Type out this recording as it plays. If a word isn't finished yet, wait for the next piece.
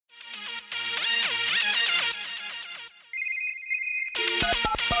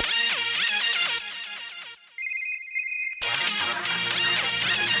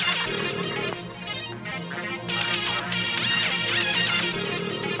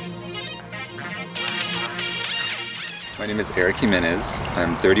My name is Erik Jimenez.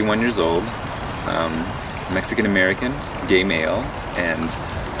 I'm 31 years old, Mexican-American, gay male, and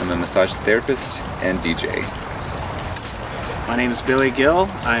I'm a massage therapist and DJ. My name is Billy Gill.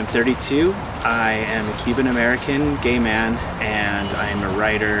 I'm 32. I am a Cuban-American gay man, and I am a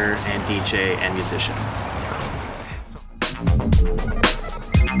writer and DJ and musician.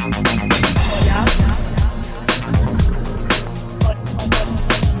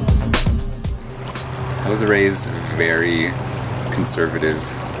 I was raised very conservative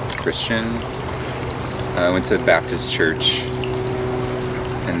Christian. I went to a Baptist church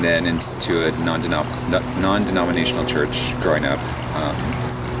and then into a non-denominational church growing up.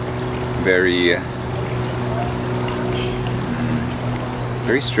 Very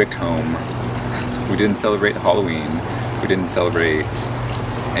strict home. We didn't celebrate Halloween. We didn't celebrate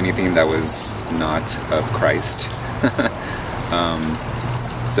anything that was not of Christ.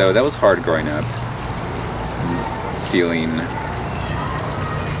 So that was hard growing up. Feeling,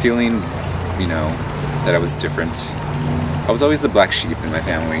 you know, that I was different. I was always the black sheep in my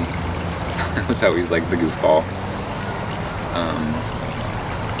family. I was always like the goofball.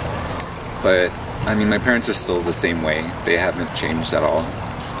 But I mean, my parents are still the same way. They haven't changed at all.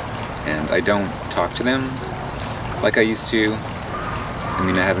 And I don't talk to them like I used to. I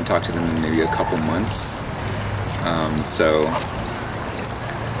mean, I haven't talked to them in maybe a couple months. So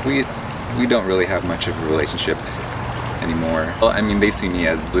we don't really have much of a relationship anymore. Well, I mean, they see me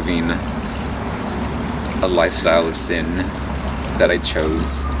as living a lifestyle of sin that I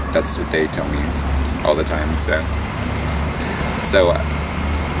chose. That's what they tell me all the time. So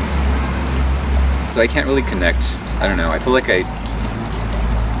I can't really connect. I don't know. I feel like I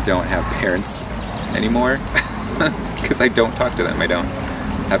don't have parents anymore because I don't talk to them. I don't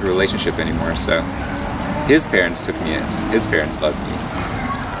have a relationship anymore. So his parents took me in. His parents loved me.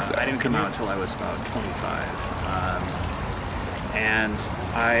 So I didn't come out until I was about 25. And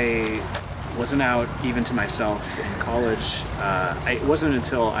I wasn't out even to myself in college. It wasn't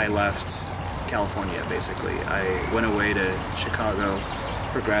until I left California, basically. I went away to Chicago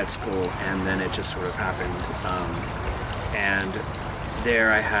for grad school, and then it just sort of happened. And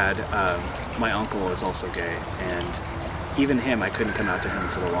there I had, my uncle is also gay, and even him, I couldn't come out to him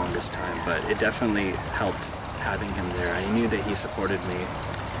for the longest time, but it definitely helped having him there. I knew that he supported me.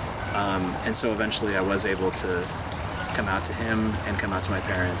 And so eventually I was able to come out to him and come out to my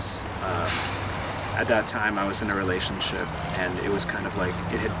parents. At that time I was in a relationship, and it was kind of like,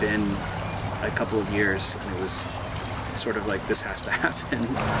 it had been a couple of years, and it was sort of like, this has to happen.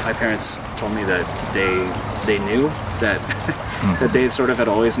 My parents told me that they knew that that they sort of had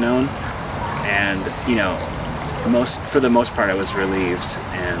always known, and you know, for the most part I was relieved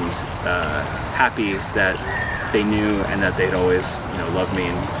and happy that they knew and that they'd always, you know, loved me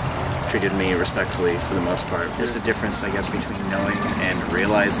and treated me respectfully for the most part. There's a difference, I guess, between knowing and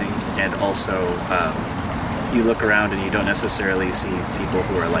realizing, and also you look around and you don't necessarily see people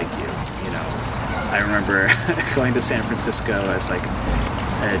who are like you. You know, I remember going to San Francisco as like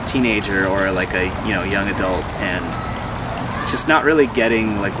a teenager or like a young adult, and just not really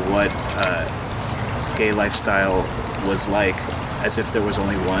getting like what gay lifestyle was like, as if there was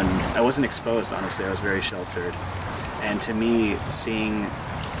only one. I wasn't exposed, honestly. I was very sheltered, and to me, seeing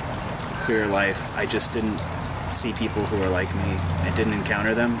queer life, I just didn't see people who were like me. I didn't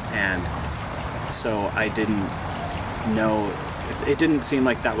encounter them, and so I didn't know. It didn't seem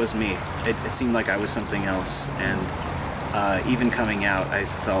like that was me. It seemed like I was something else, and even coming out, I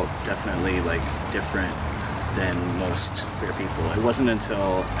felt definitely like different than most queer people. It wasn't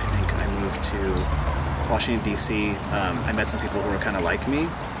until I think I moved to Washington, D.C. I met some people who were kind of like me.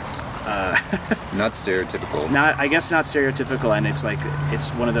 not stereotypical. I guess not stereotypical, and it's like,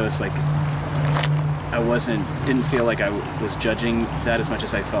 it's one of those, like, I didn't feel like I was judging that as much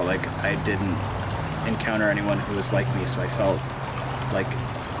as I felt like I didn't encounter anyone who was like me, so I felt like,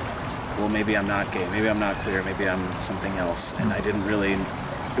 well, maybe I'm not gay, maybe I'm not queer, maybe I'm something else, and I didn't really,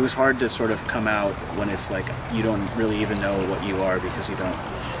 it was hard to sort of come out when it's like, you don't really even know what you are because you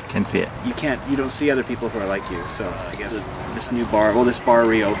can't see it. You don't see other people who are like you. So I guess this new bar, well, this bar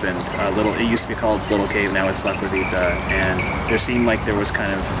reopened. It used to be called Little Cave, now it's La Cuevita, and there seemed like there was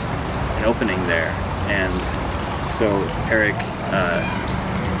kind of an opening there. And so Erik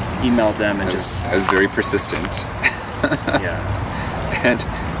emailed them and I was very persistent. Yeah. And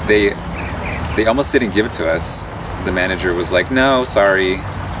they almost didn't give it to us. The manager was like, no, sorry.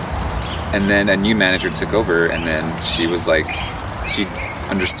 And then a new manager took over, and then she was like, she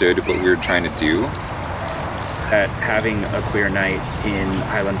understood what we were trying to do. At having a queer night in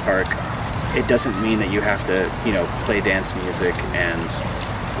Highland Park, it doesn't mean that you have to, play dance music and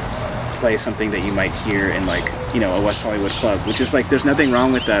play something that you might hear in like, you know, a West Hollywood club, which is like, there's nothing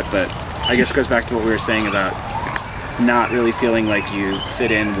wrong with that, but I guess it goes back to what we were saying about not really feeling like you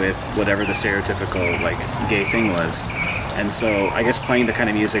fit in with whatever the stereotypical like gay thing was. And so I guess playing the kind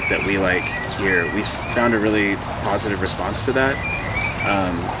of music that we like here, we found a really positive response to that.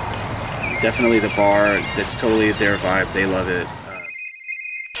 Definitely the bar, that's totally their vibe, they love it.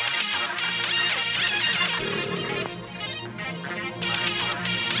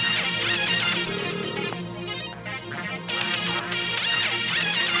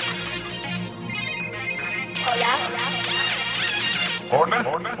 Hola.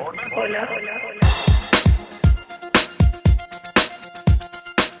 Hola. Hola. Hola.